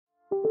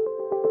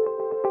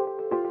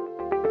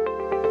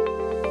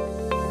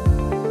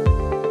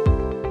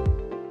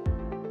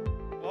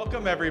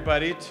welcome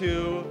everybody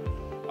to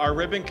our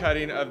ribbon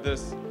cutting of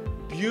this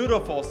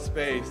beautiful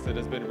space that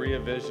has been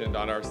re-envisioned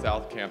on our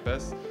South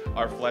Campus,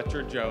 our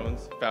Fletcher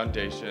Jones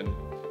Foundation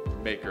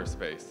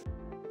Makerspace.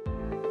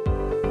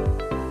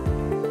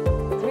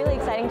 It's really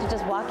exciting to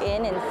just walk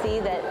in and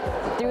see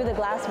that through the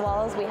glass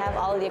walls we have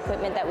all of the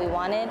equipment that we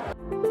wanted.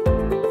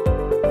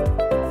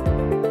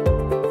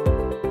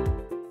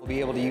 We'll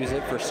be able to use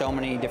it for so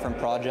many different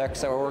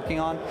projects that we're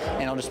working on,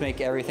 and it'll just make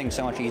everything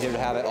so much easier to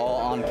have it all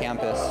on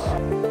campus.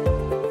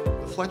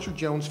 The Fletcher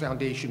Jones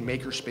Foundation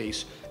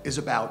Makerspace is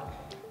about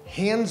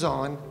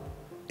hands-on,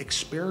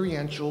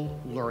 experiential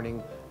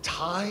learning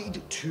tied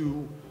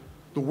to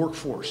the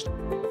workforce.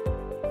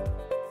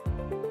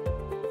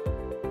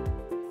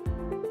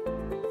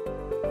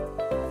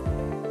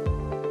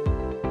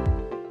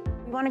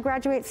 We want to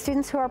graduate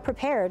students who are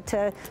prepared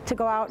to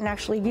go out and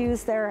actually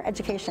use their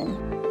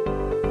education.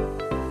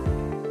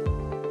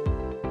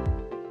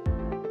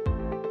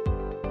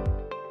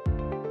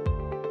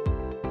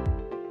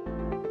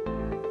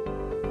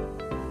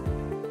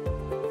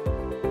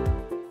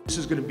 This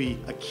is going to be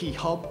a key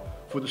hub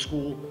for the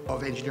School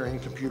of Engineering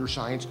and Computer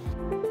Science.